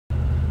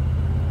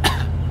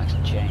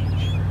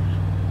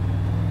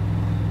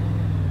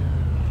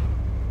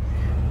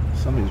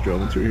Somebody's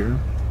drove through here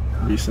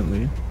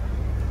recently.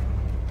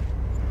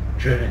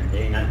 Driven,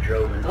 they not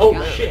driven.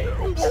 Oh shit!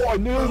 Oh, I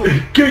knew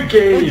it! Good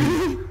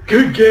game!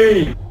 Good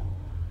game!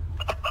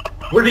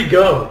 Where'd he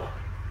go?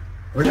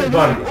 Where'd his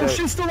body go?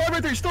 She's still alive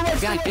right there, still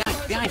alive,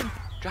 Behind!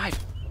 Drive!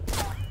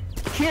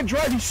 He can't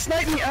drive, he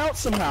sniped me out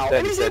somehow!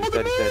 And he's able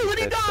to move, and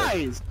he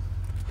dies!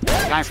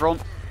 Guy in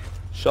front.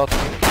 Shot.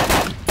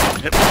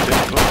 Yep.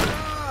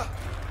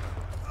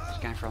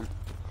 Guy in front.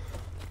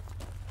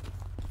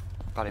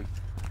 Got him.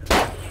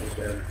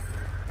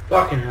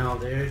 Fucking hell,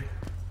 dude.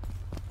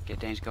 Get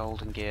Dane's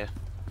golden gear.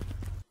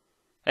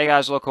 Hey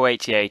guys,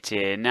 Loco88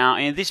 here. Now,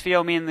 in this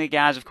video, me and the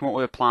guys have come up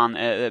with a plan.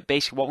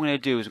 Basically, what we're going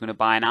to do is we're going to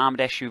buy an armoured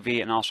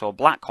SUV and also a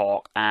Black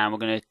Hawk, and we're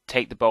going to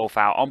take the both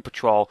out on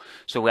patrol,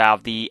 so we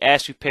have the air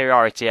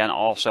superiority and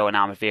also an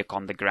armoured vehicle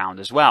on the ground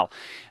as well.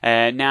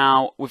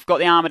 Now, we've got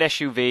the armoured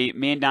SUV.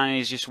 Me and Danny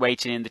is just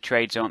waiting in the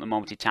trade zone at the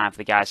moment in time for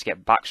the guys to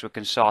get back so we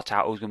can sort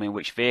out who's going to be in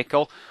which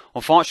vehicle.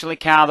 Unfortunately,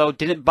 Carl, though,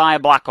 didn't buy a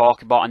Black Hawk,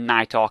 he bought a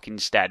NightHawk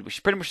instead, which is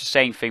pretty much the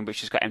same thing, but it's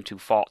just got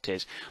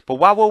M240s. But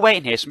while we're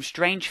waiting here, some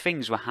strange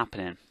things were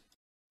happening.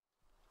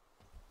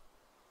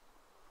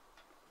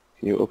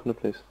 Can you open it,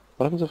 please?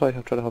 What happens if I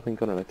try to hop in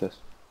gunner like this?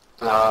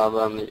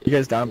 You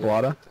guys down,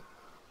 Blada?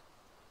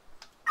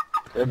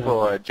 Hey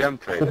boy, gem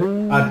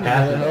trader. I'm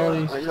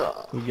passing.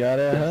 You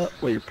gotta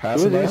help. Wait, you're Who are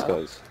passing these out?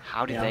 guys?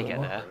 How did they get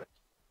there?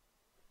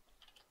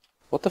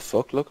 What the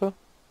fuck, Loco?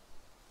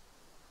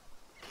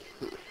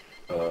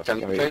 Gem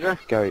trader?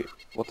 Gary,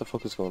 what the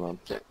fuck is going on?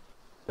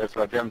 That's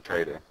our gem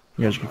trader.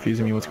 You guys are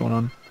confusing me, what's going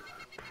on?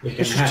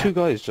 It's just two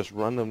guys just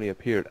randomly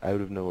appeared out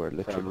of nowhere,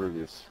 literally.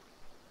 Rubius.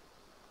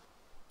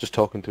 Just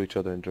talking to each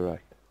other in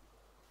direct.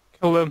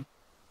 Kill them.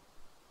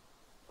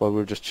 While we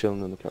were just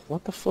chilling in the car.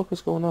 What the fuck is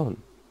going on?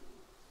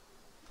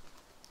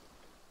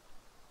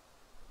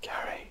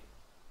 Gary.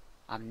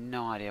 I have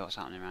no idea what's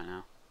happening right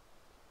now.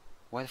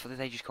 Where the fuck did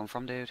they just come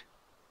from, dude?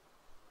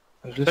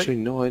 I have literally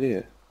no idea.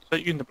 Is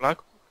that you in the black?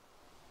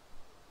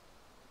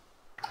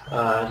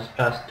 I just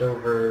passed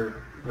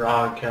over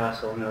Rog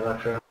Castle in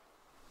Electra.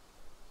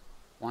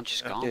 One's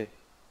just gone. Yeah.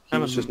 He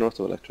was just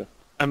north of Electra.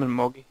 I'm in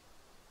Moggy.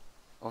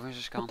 Other's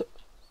just gone.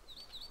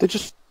 They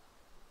just...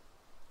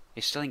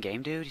 He's still in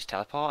game, dude. He's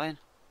teleporting.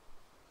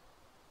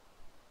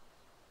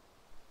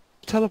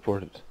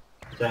 teleported.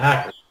 It's a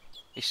hacker.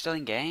 He's still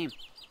in game.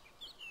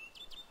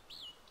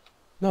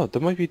 No,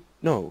 there might be...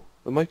 No,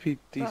 it might be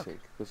decent.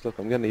 Because look,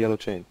 I'm getting a yellow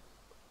chain.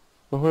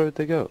 Well, where did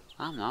they go?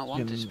 I'm not.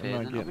 One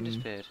disappeared. Another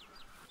disappeared.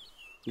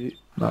 You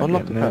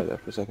unlock the car there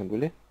for a second,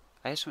 will you?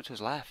 I hear something to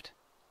his left.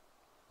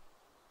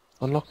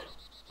 Unlock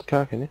the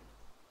car, can you?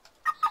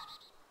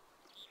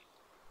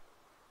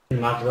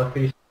 Unlock the left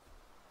piece.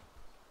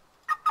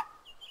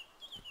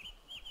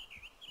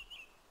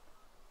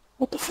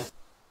 What the f...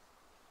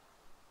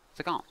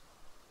 They're gone.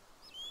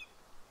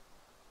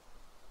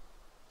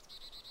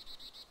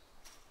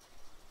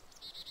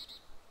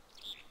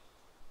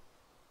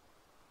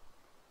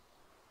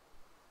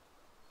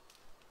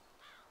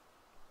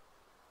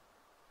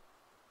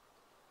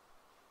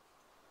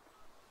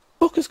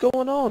 What is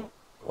going on?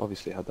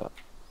 Obviously had that.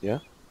 Yeah?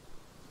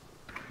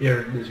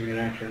 You're losing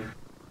connection.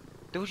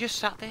 They were just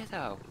sat there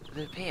though.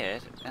 They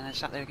appeared and then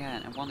sat there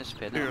again and one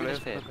disappeared and then one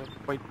disappeared.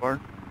 White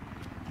barn.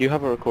 You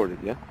have it recorded,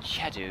 yeah?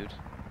 Yeah, dude.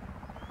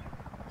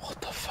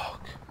 What the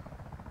fuck?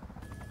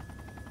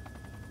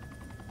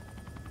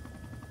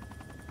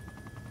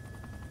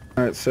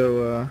 Alright,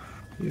 so,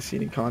 you see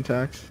any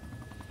contacts?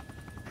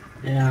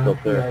 Yeah,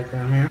 Up there. right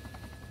down here.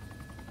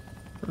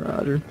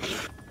 Roger.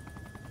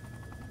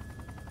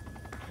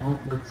 Oh,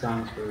 good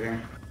zombies over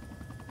here.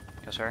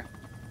 Yes, sir.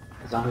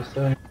 Zombies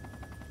still here.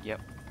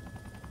 Yep.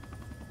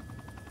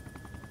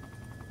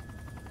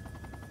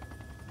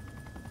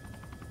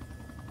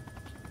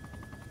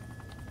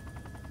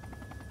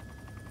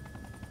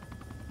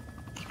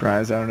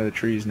 Rise out into the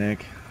trees,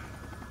 Nick.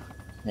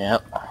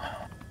 Yep.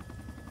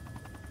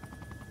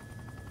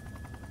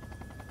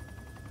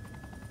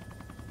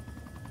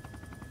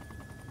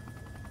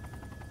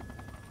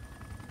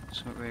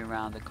 Something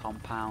around the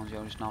compound,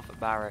 just north of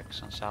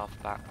barracks and south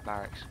of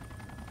barracks.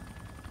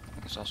 I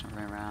think I saw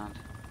something around.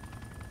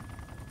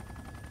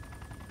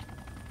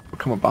 We're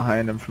coming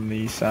behind him from the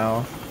east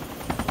south.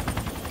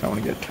 I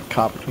want to get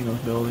caught between those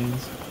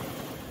buildings.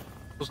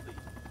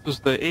 Does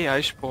the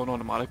AI spawn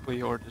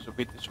automatically, or does it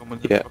wait till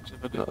someone's in Yeah,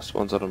 proximity? no, it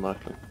spawns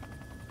automatically.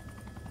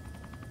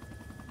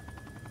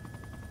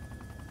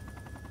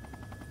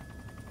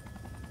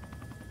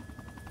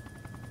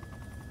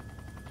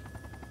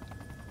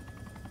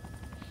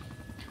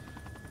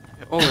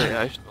 Yeah, all the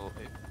AI still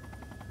alive.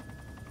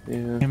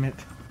 Yeah. Damn it.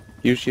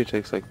 Usually it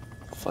takes like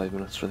 5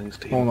 minutes for things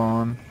to heal. Hold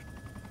on.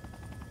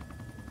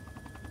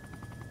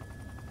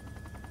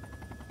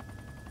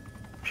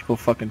 People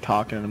fucking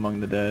talking among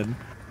the dead.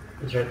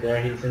 He's right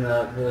there. He's in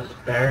the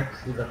barracks,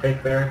 the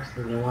fake barracks,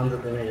 the new ones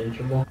that they made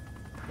insurable.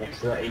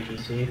 Next to that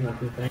ATC,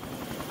 nothing thing.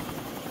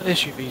 The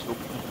SUV's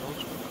open and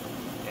closed.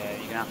 Yeah,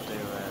 you're gonna have to,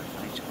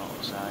 I need to go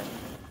outside.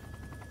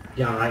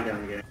 Yeah, I got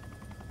him.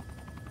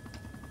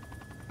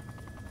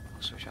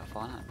 Switch off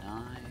on it,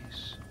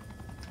 nice.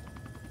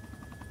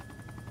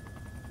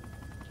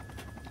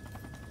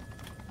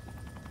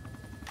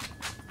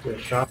 Get a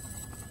shot.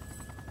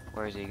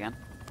 Where is he again?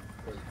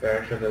 There's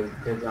barracks with those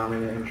kids on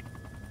me.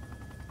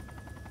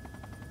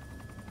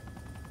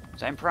 Is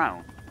that him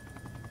prone?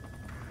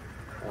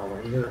 Oh,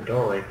 well, he's in the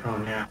doorway,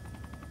 prone, yeah.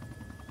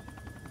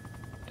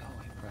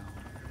 Doorway prone.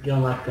 Get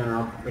on left gun,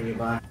 I'll bring you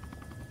by.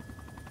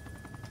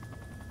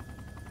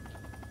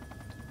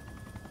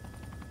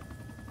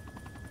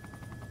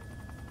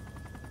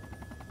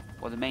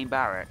 Or the main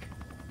barrack?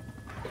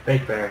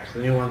 Fake barracks, the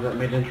new ones that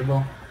made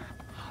interval.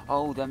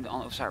 Oh, them on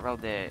the other side of the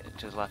road there,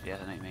 to his left, yeah, I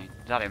know what you mean.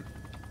 Is that him?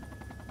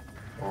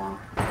 Go on.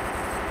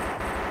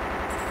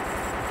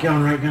 Get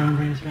on right down,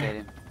 bring us Get back.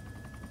 him.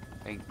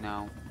 Think,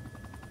 no.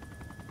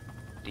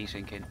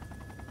 Desyncing.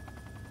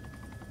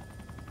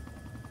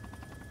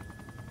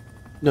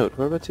 No,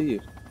 whereabouts are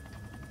you?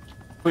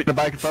 Wait, The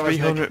bike in front of us,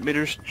 Nick. 300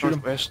 meters Shoot him.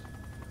 northwest.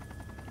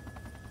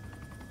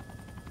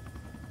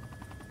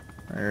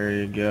 There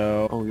you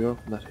go. Oh, you're up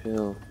on that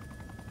hill.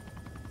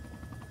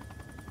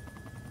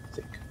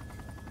 Sick.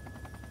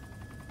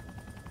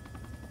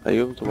 Are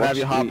you able to I'm gonna have watch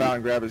you hop the out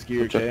and grab his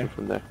gear, Jay. objective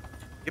from there?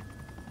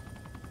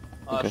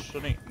 Okay.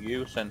 Shouldn't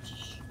you,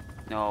 since...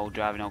 No,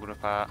 driving over the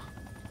part.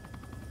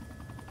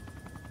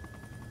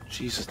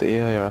 Jesus, the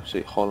AI are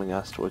absolutely hauling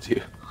ass towards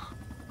you.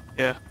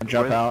 Yeah.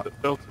 Jump right, out.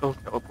 They'll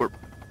teleport.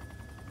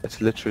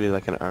 It's literally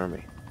like an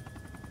army.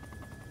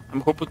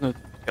 I'm hoping to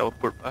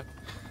teleport back.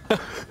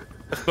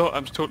 If not,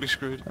 I'm totally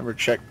screwed. Remember,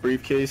 check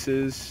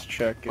briefcases,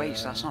 check... Wait,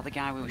 so that's not the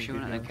guy we were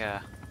shooting at in the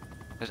car.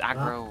 There's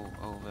aggro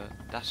over.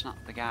 That's not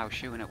the guy I was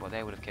shooting at, what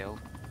they would have killed.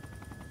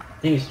 I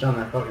think he's still on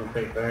that fucking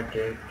fake barrack,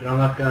 dude. Get on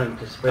left gun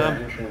to spray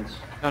that entrance.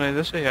 No,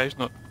 this AI's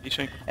not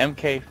desync.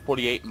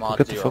 MK48 mod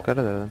Get the 0. fuck out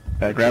of there then.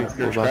 Yeah, grab, Go just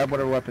back. grab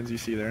whatever weapons you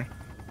see there.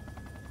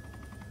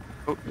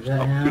 Oh, Is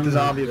that him? Shoot the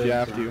zombie if you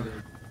That's have to. zombie.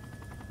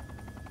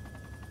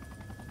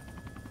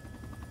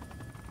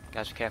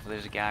 Guys, be careful,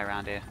 there's a guy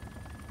around here.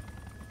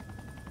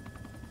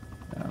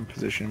 I'm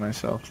positioning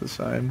myself to the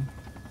side.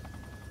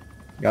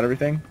 Got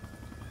everything?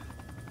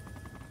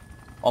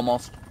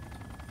 Almost.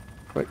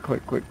 Quick,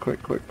 quick, quick,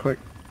 quick, quick, quick.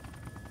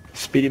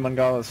 Speedy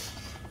Mongalis.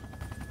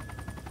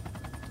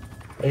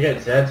 They got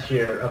Zeds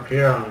here, up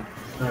here on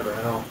Sniper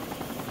Hill.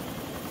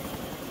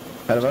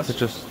 Ahead of us? It's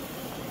just...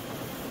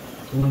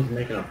 Someone's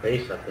making a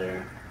base up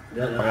there.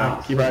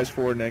 Okay, keep your eyes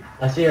forward, Nick.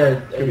 I see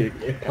a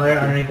Could player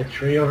underneath a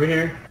tree over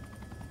here.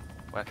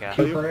 Work out.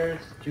 Two players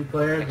Next to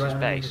right space.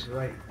 underneath his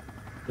right.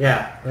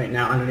 Yeah, right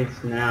now,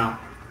 underneath now.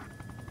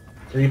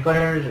 3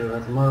 players, or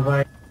that's a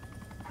motorbike.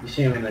 You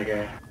see him in there,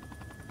 guy.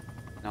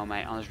 No,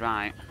 mate, on his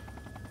right.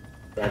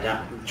 Yeah,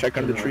 down. Check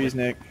under the trees,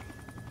 Nick.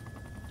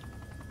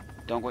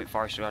 Don't go in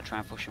forest, or I'll try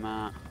and flush him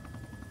out.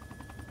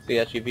 See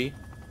SUV?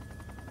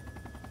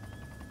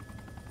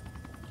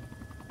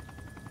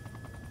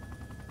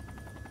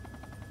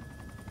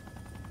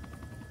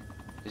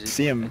 Is it,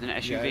 See him. is it an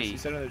Guys, SUV? you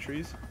said under the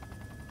trees?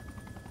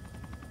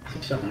 I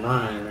see something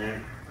running in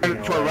there.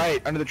 To our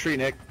right, under the tree,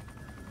 Nick.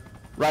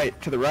 Right,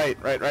 to the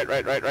right, right, right,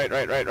 right, right, right,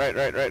 right, right, right,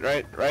 right, right,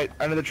 right, right,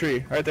 under the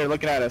tree, right there,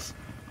 looking at us.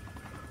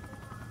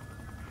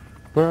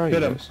 Where are you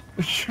Hit him.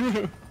 guys? Shoot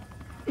him.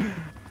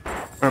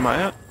 Where am I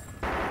at?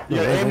 Yeah,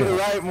 No, aim to no, the no.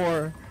 right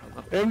more.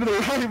 Aim to the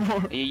right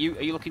more. Are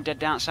you looking dead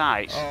down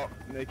sights? Oh,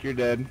 Nick, you're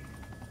dead.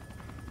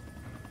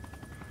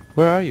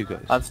 Where are you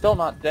guys? I'm still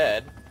not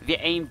dead. Have you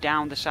aimed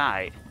down the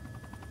side?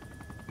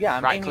 Yeah,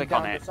 I'm Right aiming click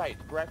down on it. the sight,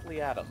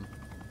 directly at him.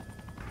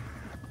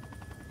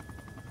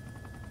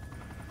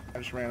 I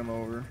just ran him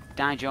over.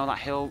 Down, Joe, that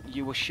hill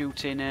you were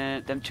shooting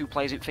them 2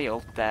 players in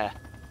field there.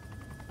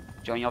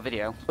 Joe, in your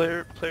video.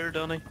 Player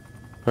Donny.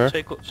 Where?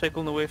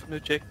 Cycling away from the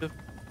objective.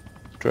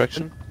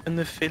 Direction? In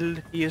the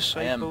field, he is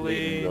I am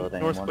bleeding cycling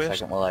loading. 1 northwest.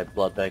 second while I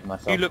blood bag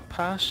myself. You look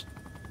past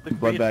the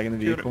Blood green bag in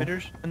the 200 vehicle.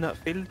 meters in that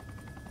field.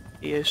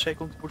 He is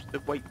cycling towards the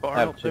white I barn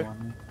have up 2 there. on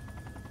me.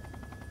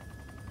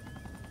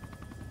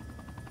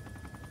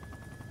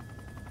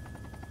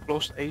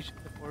 Close to edge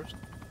of the forest.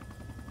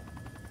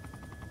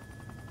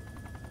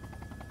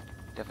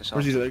 Definitely saw.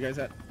 Where's these other guys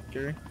at,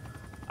 Gary?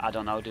 I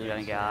don't know, dude,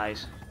 any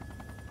guys.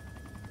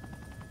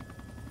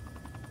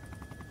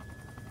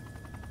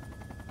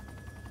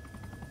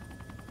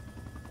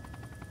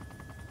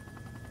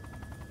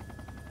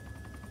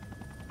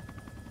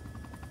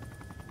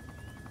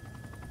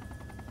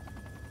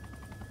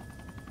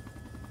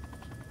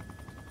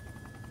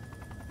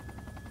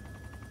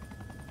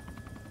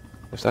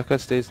 If that guy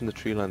stays in the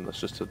tree line that's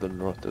just to the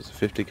north, there's a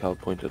 50 cal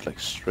pointed like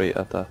straight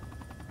at that.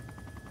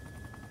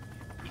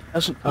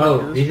 Hasn't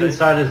Oh, he's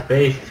inside his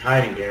base. He's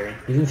hiding, Gary.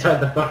 He's inside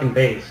the fucking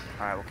base.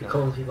 Alright, we'll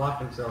kill him. Because he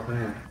locked himself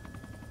in.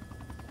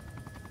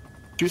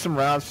 Do some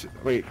rounds.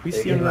 Wait, we They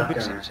see get him. left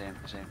Same, gunner.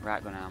 same.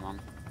 Right, go now, I'm on.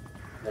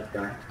 Left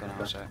gunner. Go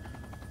now, so.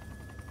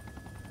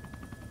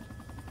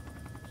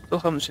 Still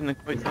haven't seen the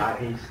He's quite. hot.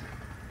 He's...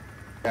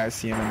 Yeah, I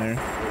see him in there.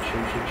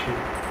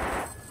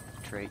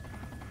 Shoot. Tree.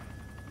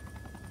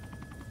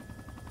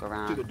 Go Through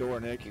around. the door,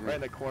 Nick. You Right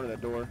in the corner of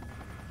that door.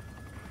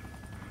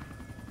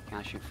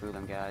 Can't shoot through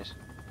them, guys.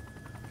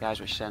 Guys,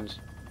 which sends.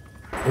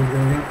 Who's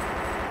going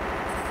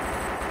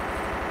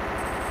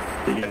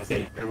You guys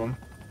take care of him.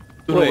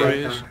 Don't know Wait. where he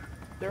is.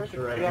 There's a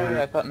Right guy here.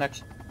 I thought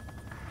next.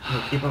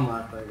 Hey, keep on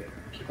left, okay.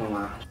 Keep on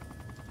left.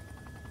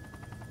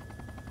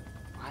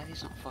 Why are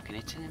these not fucking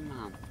hitting him,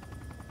 man?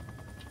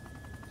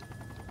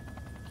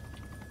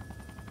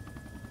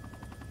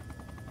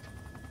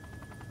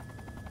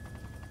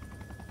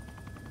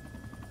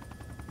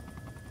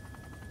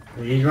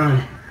 He's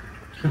running.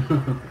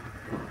 Oh,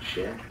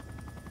 shit.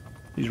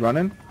 He's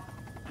running.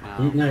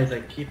 No, he's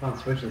like, keep on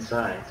switching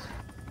sides.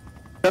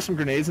 Got some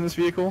grenades in this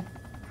vehicle.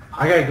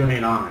 I got a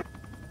grenade on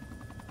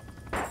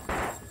me.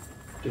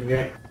 Give me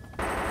it.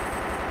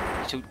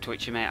 It's too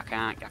twitchy, mate.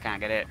 I can't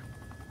get it.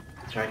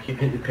 Sorry, I keep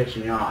hitting the pitch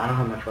and yaw. I don't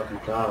have much fucking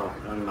throttle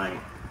on my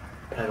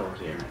pedals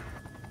here.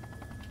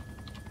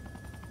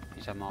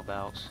 Need to have more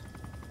belts.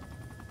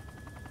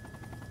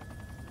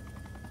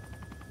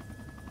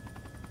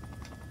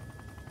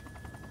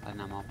 I don't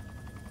know, Mom.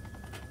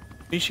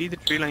 Can you see the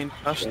tree line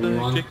past the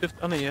Anyone? objective,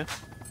 Danny? Yeah.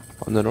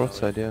 On the north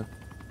side, yeah.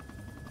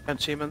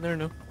 Can't see him in there,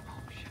 no.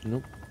 Oh shit.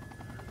 Nope.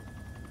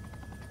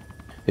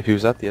 If he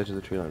was at the edge of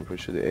the tree line, I'm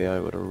pretty sure the AI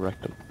would have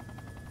wrecked him.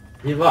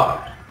 He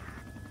logged.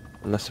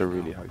 Unless they're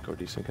really hardcore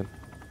desyncing.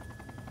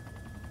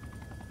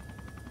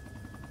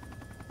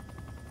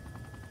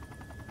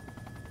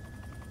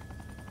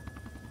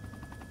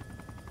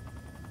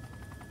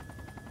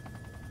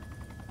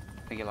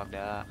 I think he logged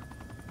out.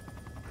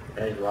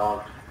 Yeah, he's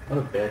logged. What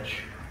a bitch.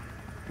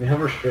 We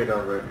hover straight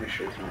over it, make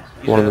sure it's not.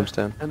 He's One of them's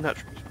down. in that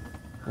tree.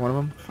 One of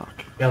them.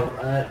 Fuck. Yo,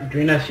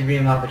 green SUV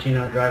in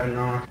Lapatino driving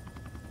north.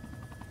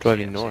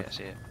 Driving See north. it,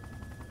 see it.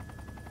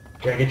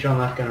 Can I get you on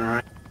left gun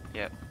right?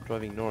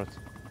 Driving north.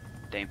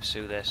 Don't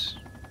pursue this.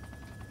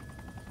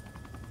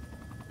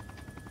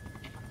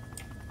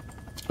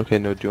 Okay,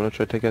 no, do you want to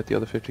try to take out the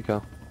other 50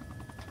 cal?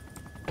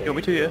 You want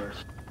me to, yeah?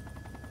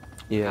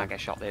 Yeah. Can't get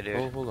shot there, dude.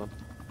 Oh, hold on.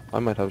 I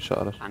might have a shot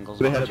at it. Angles.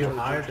 They not had Too good.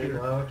 high, too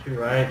low, too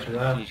right, too You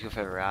left. need to go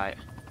further right.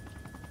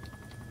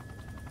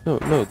 No,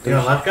 You got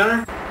a left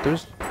gunner?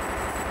 there's...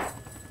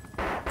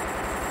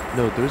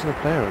 No, there isn't a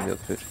player on the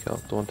other 50 cal.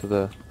 The one to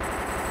the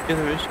Yeah,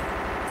 there is.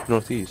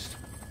 northeast.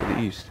 Or the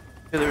east.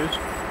 Yeah, there is.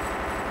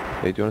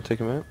 Okay, do you want to take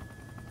him out?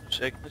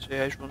 Second, this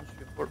AI's running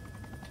straight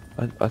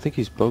forward. I think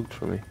he's bugged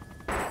for me.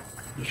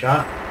 You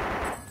shot?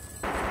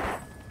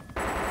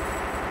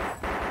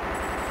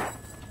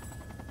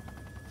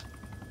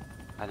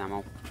 I don't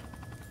know.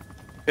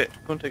 Okay,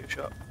 go and take a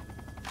shot.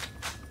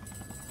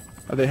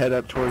 Are they head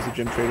up towards the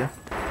gym trader?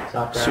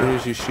 Stop As soon there.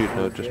 as you shoot,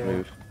 no, just Yeah.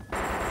 move.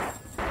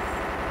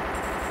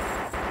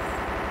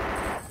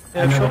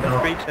 Yeah, I've I shot know.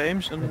 him 3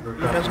 times and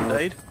he hasn't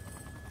died.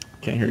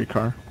 Can't hear your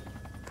car.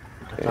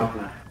 Okay. Top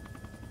left.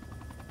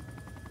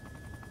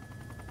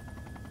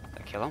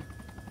 Did I kill him?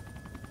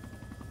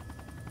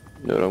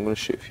 No, I'm gonna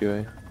shoot a few,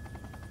 eh?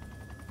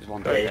 There's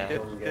one Yeah, dead yeah.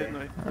 there. Yeah, no.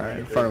 Alright,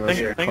 in front of us.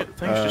 Think it's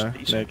just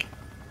decent. Nick.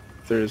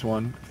 If there is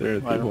one. If there are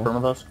Right in people. front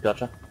of us.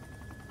 Gotcha.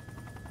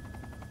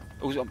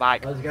 Who's on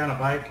bike? Let's get on a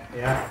bike.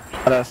 Yeah.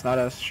 Not us, not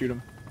us. Shoot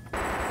him.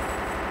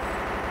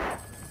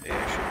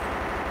 Yeah,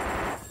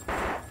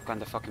 Go on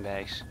the fucking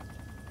base.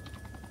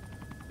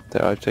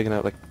 There, I've taken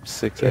out like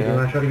 6 Okay, do you AI.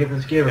 want to try to get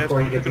this gear Yeah,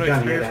 before you get it's the gonna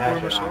gun? You be get the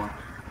 3 or 4 hatchet or on.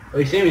 Oh,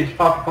 you see me? Just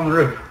pop up on the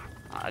roof.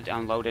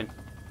 I'm loading.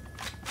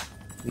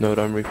 No,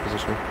 I'm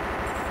repositioning.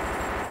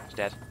 He's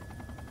dead.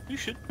 You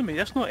shooting me,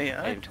 that's not Hit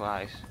AI. him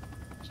twice.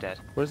 He's dead.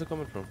 Where's it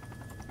coming from?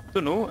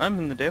 Don't know, I'm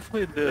in the def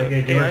lead, the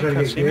Okay, do you want AI to try to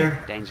can't get see me.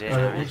 gear? Dane's Oh,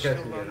 in. these guys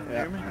can get him.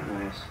 Yeah.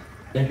 Nice.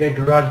 They've got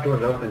garage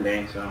doors open,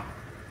 Dane, so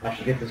I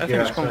should get this I gear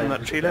think it's coming from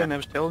outside. that tree line I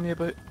was telling you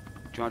about.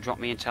 Do you want to drop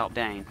me and to help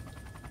Dane?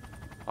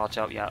 Or to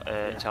help,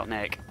 to help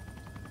Nick?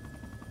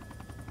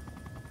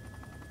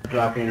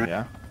 Drop in.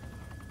 Yeah.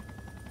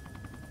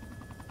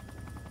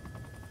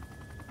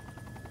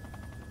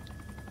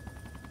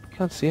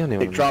 Can't see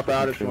anyone. Nick, drop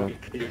out if Tree you line.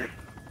 want.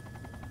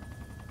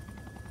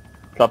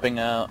 Dropping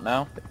out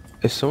now.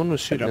 If someone was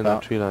shooting in jump that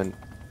out. tree line,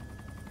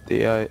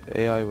 the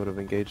AI would have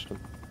engaged them.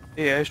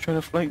 AI's trying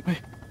to flank me.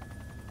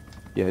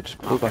 Yeah, just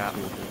pull Okay. back.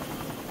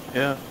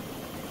 Yeah.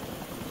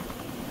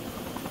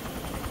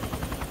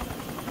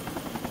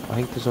 I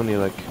think there's only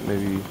like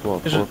maybe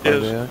what, Is 4 or it- 5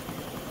 is- AI.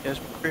 Yes,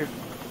 brave.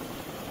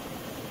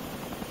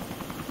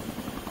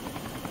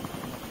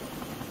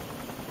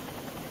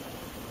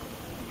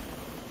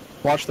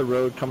 Watch the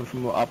road coming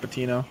from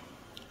Apatino.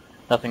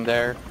 Nothing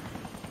there.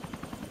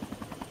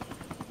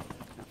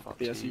 Fuck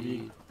The you.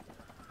 SUV.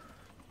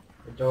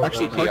 The door's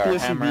Actually, open. park the CTR,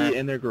 SUV hammer.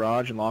 in their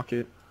garage and lock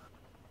it.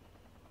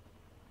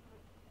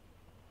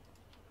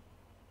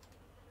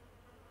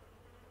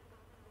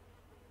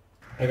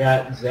 I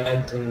got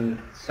Zeds in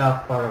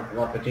south part of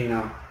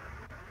Lapatino.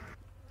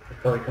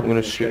 I'm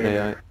gonna shoot an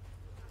AI.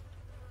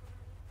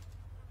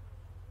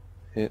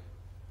 Hit.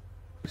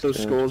 Those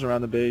Yeah. skulls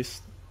around the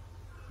base.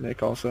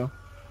 Nick also.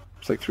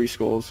 It's like 3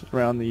 skulls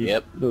around the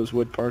Yep. those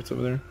wood parts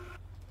over there.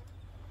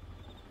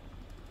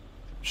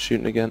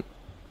 Shooting again.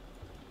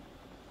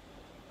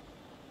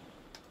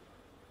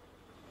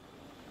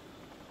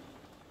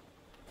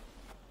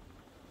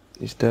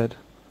 He's dead.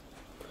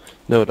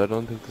 No, I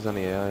don't think there's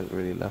any AI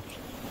really left.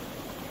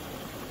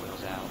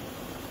 Wheels out.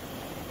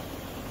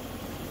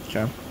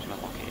 Okay. Just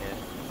gonna lock it here.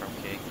 From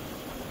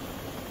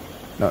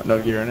key.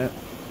 No gear in it.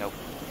 Nope.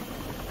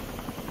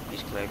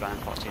 He's clear, got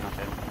him, see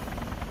nothing.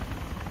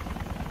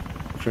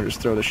 Should I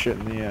just throw the shit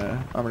in the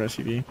armored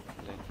SUV?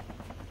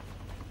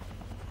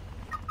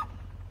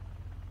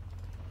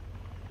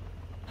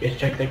 Just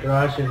check the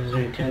garage if there's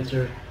any tents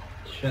or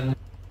shit.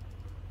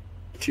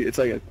 It's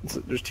like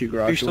there's 2 Are you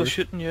garage still doors.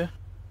 shooting, yeah?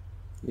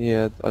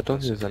 Yeah, I don't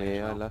think there's any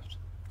AI left.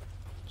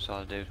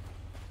 Solid, dude.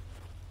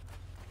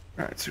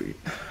 Alright, sweet.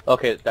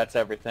 Okay, that's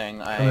everything.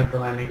 Coming I for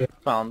landing.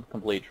 found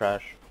complete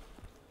trash.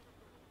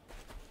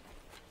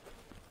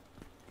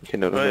 Okay,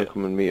 no, they're Right. gonna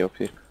come and meet up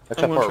here.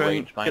 Except gonna for try a and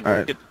range mine.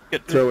 Alright.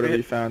 Get Throw whatever you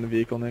right. found in the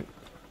vehicle, Nick.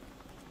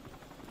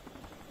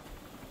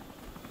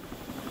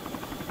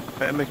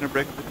 I'm making a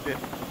break for the bit.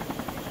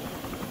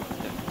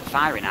 The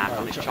firing arc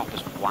on this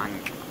chopper's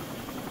wank.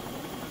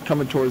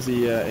 Coming towards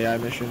the AI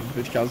mission.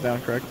 50 cals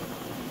down, correct?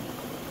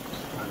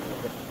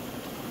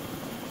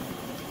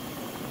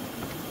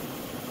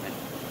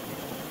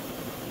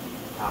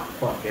 Ah,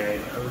 fuck, Gary.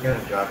 We're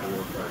gonna drop you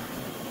real quick.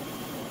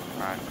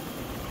 Alright.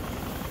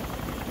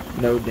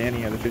 No,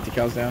 Danny, are the 50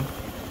 cals down?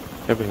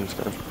 Everything's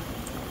done.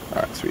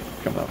 Alright, sweet.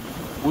 Coming up.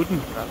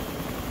 Wooden.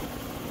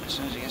 As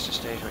soon as he gets to a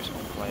stage where it's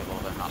unplayable,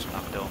 then that's what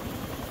I've done.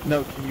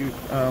 No, can you,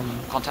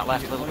 Contact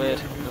left, little bird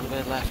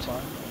left.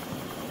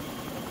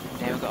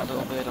 Yeah, we've got a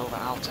little bird over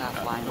Alta,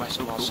 flying west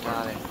towards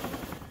Starry.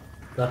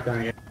 Left gun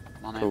again.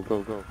 On Go, him.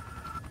 go, go.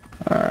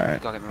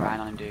 Alright. Gotta get me right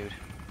on him, dude.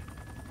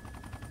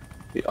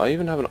 Yeah, I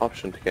even have an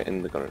option to get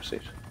in the gunner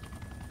seat.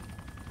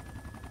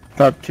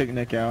 Stop kicking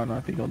Nick out, and I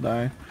think he'll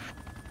die.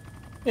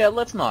 Yeah,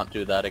 let's not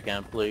do that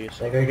again, please.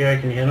 Okay,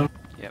 Gary, can you hit him?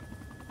 Yep.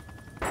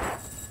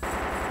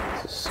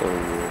 This is so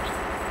weird.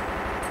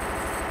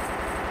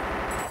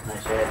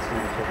 Nice hits,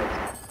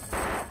 nice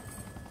hits.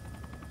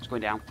 It's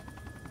going down.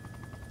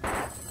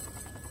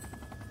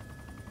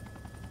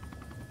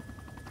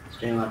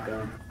 Staying left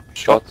gun.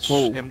 Shots.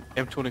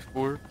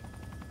 M24.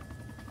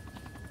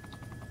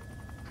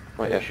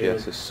 My Yeah, FPS sure.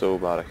 is so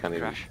bad I can't even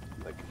Crash.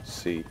 like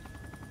see.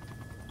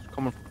 It's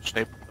coming from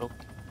sniper hill.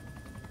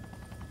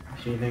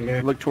 See anything,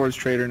 Gary? Look towards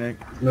Trader, Nick.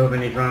 He's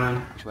moving, he's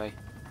running. Which way?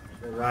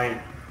 To the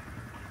right.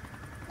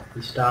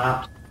 He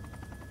stopped.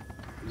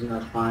 He's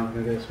not fine,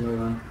 we're gonna get us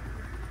moving.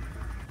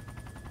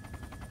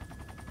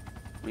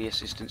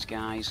 Reassistance,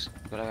 guys.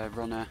 We've got a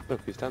runner.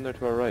 Look, he's down there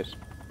to our right.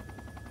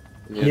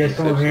 Yeah, He has that's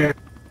someone it. here.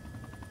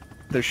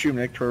 They're shooting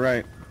Nick to our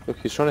right. Look,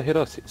 he's trying to hit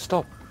us.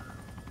 Stop.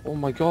 Oh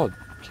my god.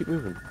 Keep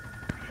moving. To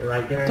the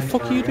right, Gary. What the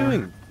fuck are you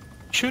doing?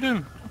 Shoot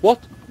him!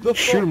 What the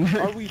Shoot him,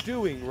 fuck Nick. are we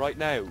doing right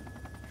now?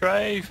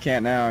 Drive!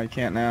 Can't now, he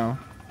can't now.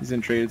 He's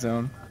in trade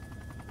zone.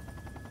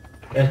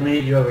 Guys, we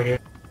need you over here.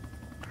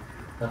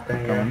 Left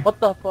gun, Gary. Coming. What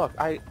the fuck?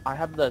 I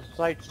have the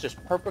sights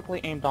just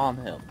perfectly aimed on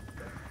him.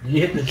 Did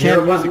you hit the You zero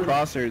can't use the button?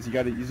 crosshairs, you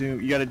gotta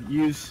zoom, you gotta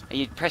use... Are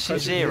you pressing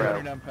press zero?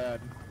 on your numpad.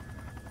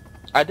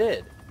 I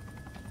did.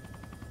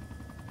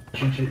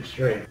 Shoot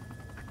straight.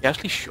 He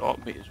actually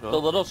shot me as The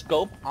well. little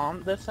scope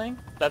on this thing,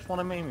 that's what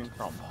I'm aiming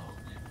from.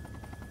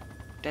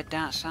 Dead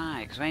dark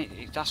side, because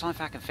that's the only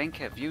thing I can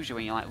think of. Usually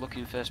when you're like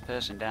looking first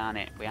person down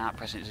it, we aren't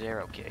pressing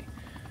zero key.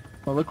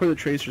 Well, look where the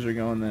tracers are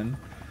going then.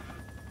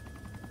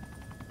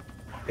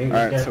 I think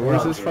Alright, this so guy's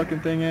where's up this here. fucking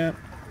thing at?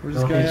 Where's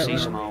this No, guy he's at? See Yeah,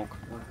 smoke.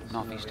 Northeast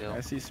Northeast still. I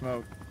see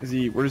smoke.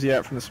 Where's he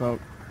at from the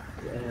smoke?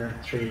 In the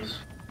trees.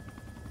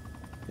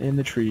 In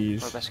the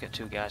trees. Well, best get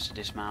 2 guys to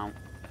dismount.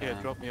 Yeah,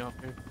 drop me off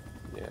here.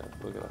 Yeah,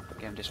 look at that.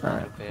 Get him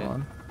dismounted Alright, up hold here.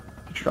 on.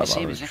 You see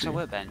him, he's next to a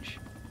workbench.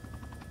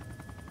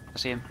 I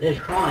see him. Yeah, he's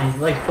crawling.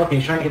 He's like fucking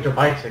he's trying to get your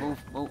bicycle.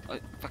 Move,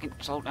 fucking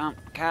slow down.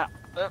 Cat.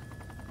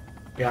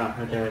 Yeah,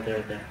 right there, right there,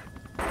 right there.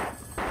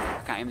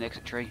 I can't aim the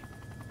exit tree.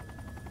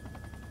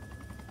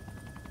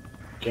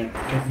 He's on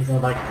the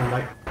bike, he's on the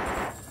bike.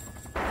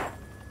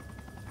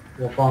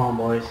 We'll follow him,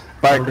 boys.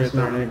 Bike Don't right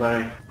dismount there,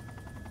 anybody.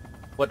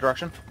 What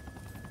direction?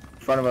 In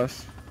front of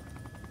us.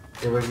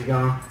 Yeah, where's he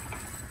going?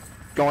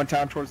 Going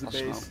down towards the I'll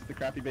base, smoke. the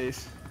crappy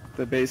base.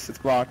 The base that's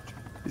blocked.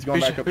 He's going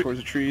Who's- back up who- towards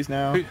the trees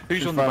now.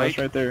 who's In on the front of us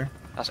bike? right there.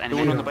 That's one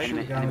enemy. on the bike?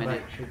 Enemy, Shoot the guy on the enemy.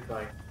 bike, shoot the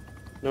bike.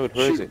 No,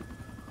 where is he?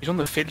 He's on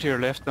the field to your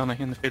left, down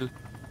in the field.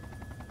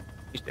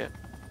 He's dead.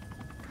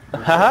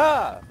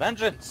 Haha!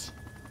 Vengeance!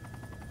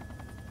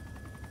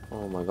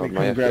 Oh my We god,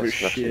 my come grab his FPS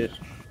is actually...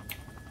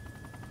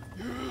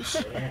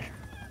 shit. Yeah.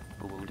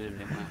 We wounded him,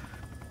 didn't we?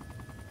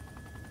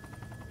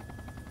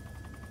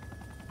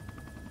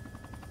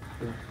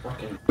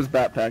 Fucking. His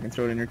backpack and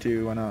throw it in here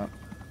too, why not?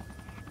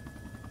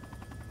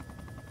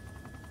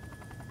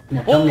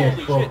 Now tell me Holy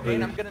it's full, shit, Dane,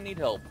 please. I'm gonna need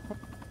help. I'm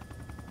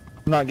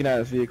not getting out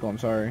of this vehicle, I'm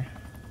sorry.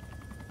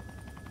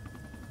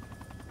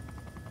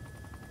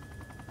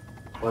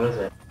 What is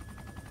it?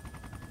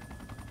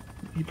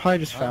 He probably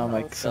just I found don't know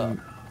like what's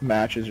some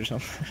matches or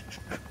something.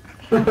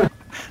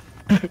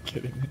 I'm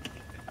kidding.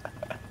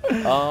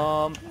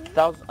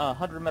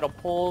 100 metal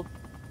pole,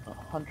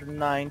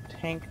 109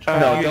 tank No,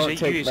 trash. don't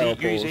take metal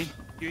UAZ.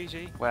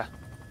 Where?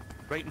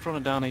 Right in front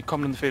of Danny,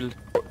 coming in the field.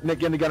 Nick,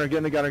 get in the gunner, get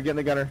in the gunner, get in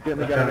the gunner, get in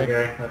the Left gunner, gunner, Nick.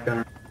 Gary. Left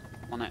gunner.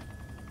 On it.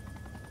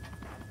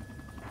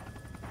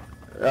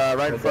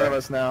 Right in front of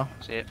us now.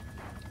 See it.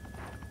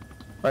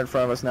 Right in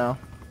front of us now.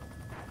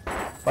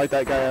 Light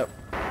that guy up.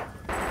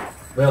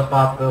 Wheels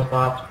popped, wheels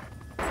popped.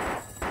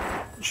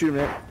 Shoot him,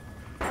 Nick.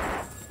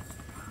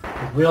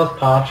 His wheels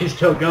popped. He's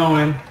still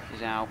going.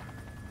 He's out.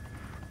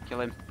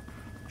 Kill him.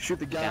 Shoot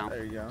the guy. Down.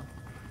 There you go.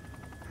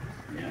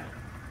 Yeah.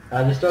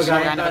 There's still a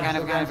guy Still inside. guy,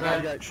 Still a guy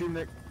inside. Shoot him,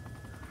 Nick.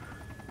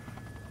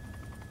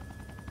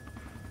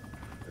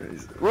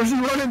 Where's he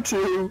running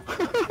to?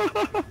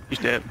 He's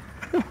dead.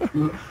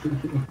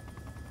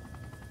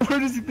 Where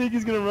does he think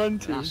he's gonna run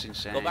to? That's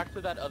insane. Go back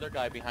to that other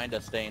guy behind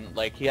us, Dane.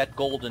 Like, he had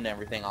gold and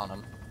everything on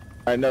him.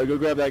 Alright, no, go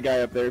grab that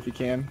guy up there if you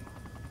can.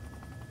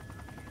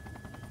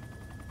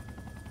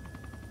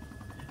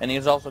 And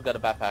he's also got a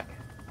backpack.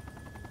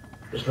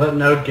 Just let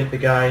Node get the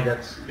guy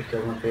that's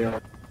killed in the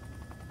field.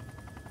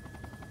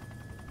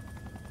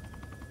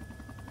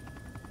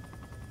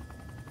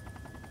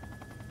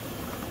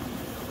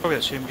 Probably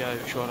the same guy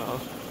who shot at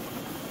us.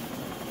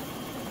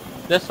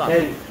 This time,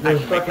 Hey, I there's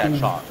can make that fucking-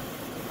 shot.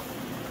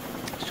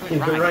 It's to He's his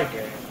the right. right guy.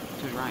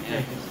 To his right, Yeah,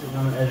 yeah. he's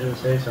on the edge of the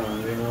safe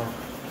zone. You know.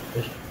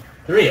 There's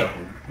 3 of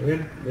them. Oh, There's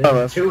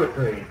that's- 2 or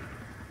 3.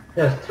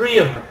 There's 3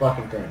 of the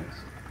fucking things.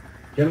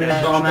 Do you want me to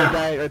Shoot call him that out?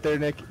 guy right there,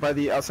 Nick, by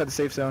the outside the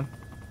safe zone.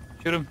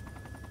 Shoot him.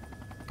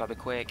 Gotta be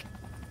quick.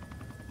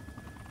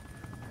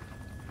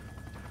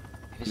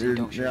 If it's You're, in,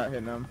 don't shoot. you're not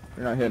hitting him.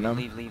 You're not hitting him.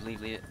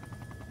 Leave it.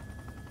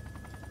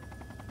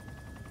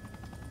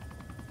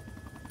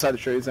 Outside the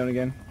trade zone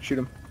again. Shoot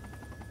him.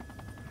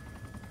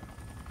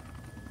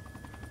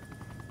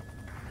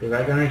 You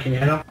right, Gunner? Can you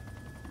hit him?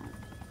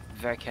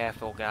 Very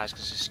careful, guys,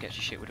 because this is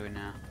sketchy shit we're doing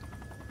now.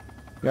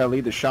 You gotta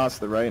lead the shots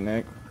to the right,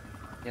 Nick.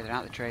 Yeah, they're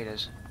out the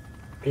traders.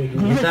 Okay,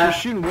 can you Nick, get you're that?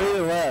 shooting way to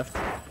the left.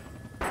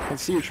 I can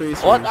see your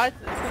tracers. What? I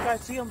think I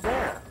see him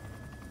there.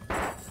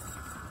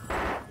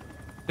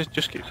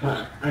 Just keep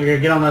going. I gotta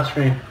get on that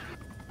screen.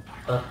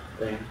 Left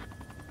thing.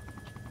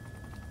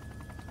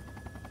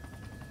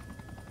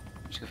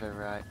 Just go for the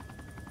right.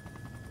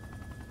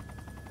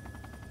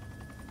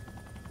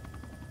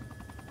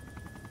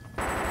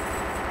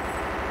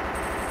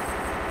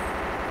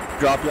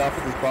 Drop you off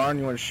at this barn.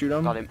 You want to shoot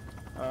him? Got him.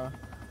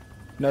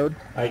 Node?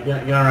 Alright,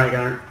 get on right,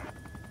 Gunner.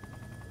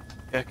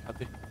 Yeah,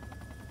 copy.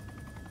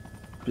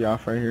 Be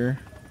off right here.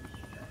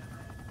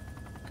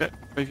 Okay,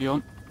 move you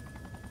on.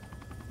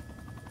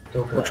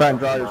 Go for We'll that try and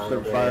draw fucking your line flip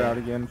over fire there. out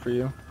again for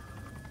you.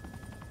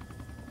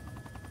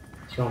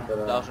 He's going for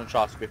that. 1,000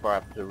 shots before I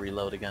have to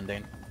reload again,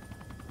 Dane.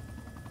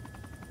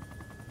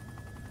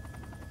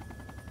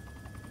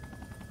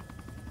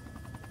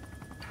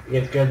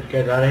 It's good,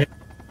 out of here.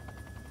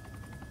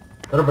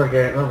 Little bird,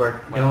 Garrett, little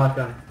bird. Get on left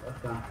gun.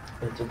 Left gun.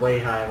 It's way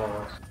high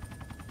above us.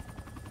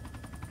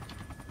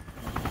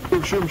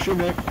 Shoot him,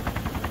 Nick.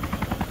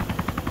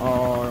 Oh,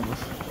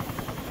 almost.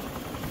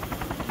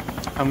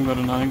 I haven't got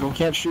an angle. You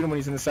can't shoot him when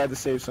he's inside the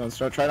safe zone,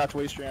 so try not to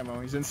waste your ammo.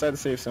 He's inside the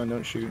safe zone,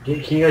 don't shoot. Can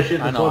you go shoot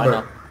I the know, little I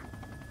bird? know.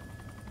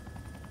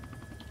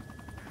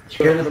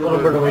 Scare this little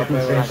bird away from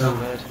the safe Right, zone.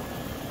 bird.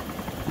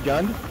 You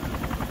gunned?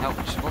 No,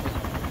 just above us.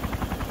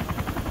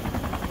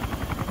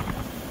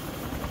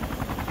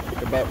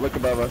 Look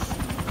above us.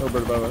 Little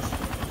bird above us.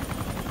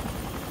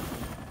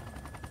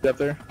 Is he up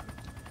there?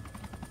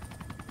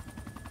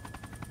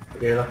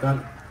 Okay, left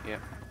gun.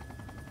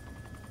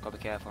 Gotta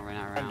be careful, running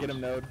out I'll around. get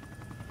him, Node.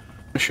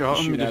 I shot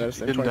him, he Shooting at us.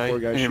 didn't, he didn't die,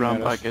 M24 guys and he shooting ran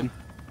at us. back in.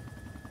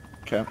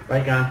 Okay.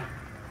 Right gun.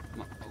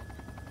 Oh,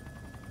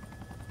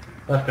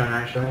 Left gun,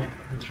 actually.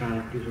 He's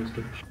trying to do some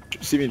stupid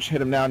shit. See if you can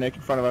hit him now, Nick,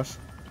 in front of us.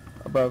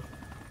 Above.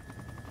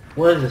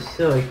 What is this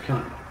silly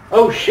cunt?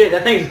 Oh shit,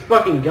 that thing's a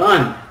fucking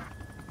gun!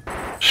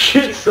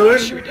 Shit, son!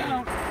 shoot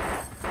down.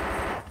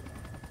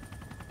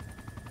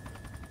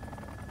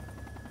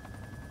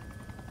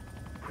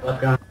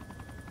 Left gun.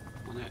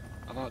 On it.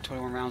 I've got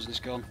 21 rounds in this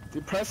gun.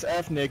 Dude, press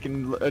F, Nick,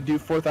 and do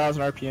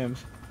 4,000 RPMs.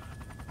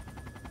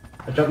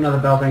 I dropped another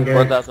belt thing, Gary.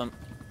 4,000.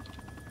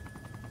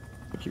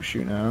 Keep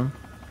shooting at him.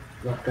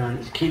 Left gun.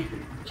 Just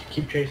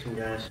keep chasing,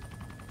 guys.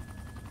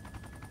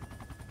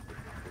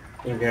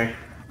 Yeah, Gary.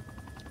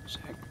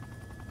 Sick.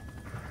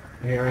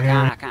 Here, right here.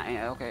 I can't,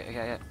 yeah, okay,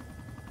 yeah.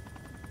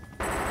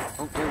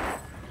 Oh, dude.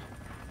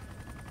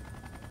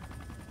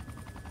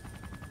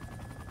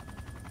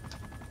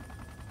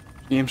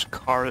 His name's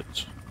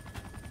Carrots.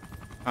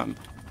 And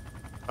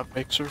a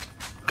mixer.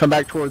 Come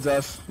back towards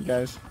us, you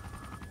guys.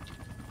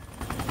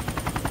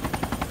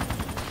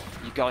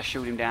 You gotta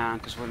shoot him down,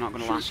 because we're not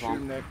gonna last Shoot long.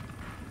 him, Nick.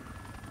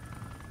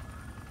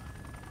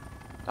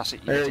 That's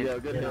it, There hit you him.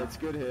 go.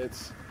 Good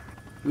hits.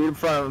 Lead in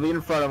front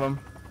of him.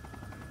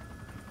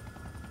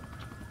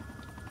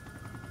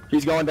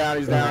 He's going down,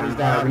 he's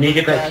down. We need to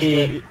get that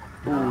key.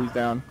 Ooh, he's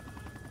down.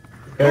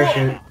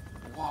 Parachute.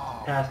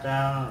 Whoa. Passed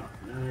out.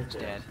 He's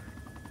dead.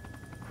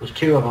 There's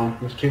 2 of them.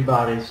 There's 2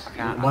 bodies. I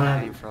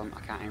can't aim from.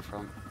 I can't aim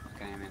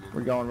in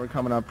now. We're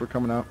coming up.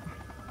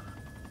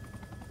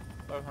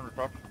 500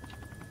 drops.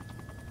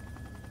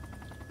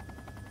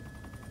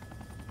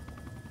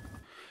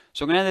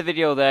 So I'm going to end the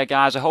video there,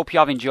 guys. I hope you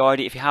have enjoyed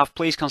it. If you have,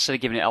 please consider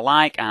giving it a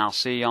like, and I'll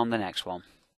see you on the next one.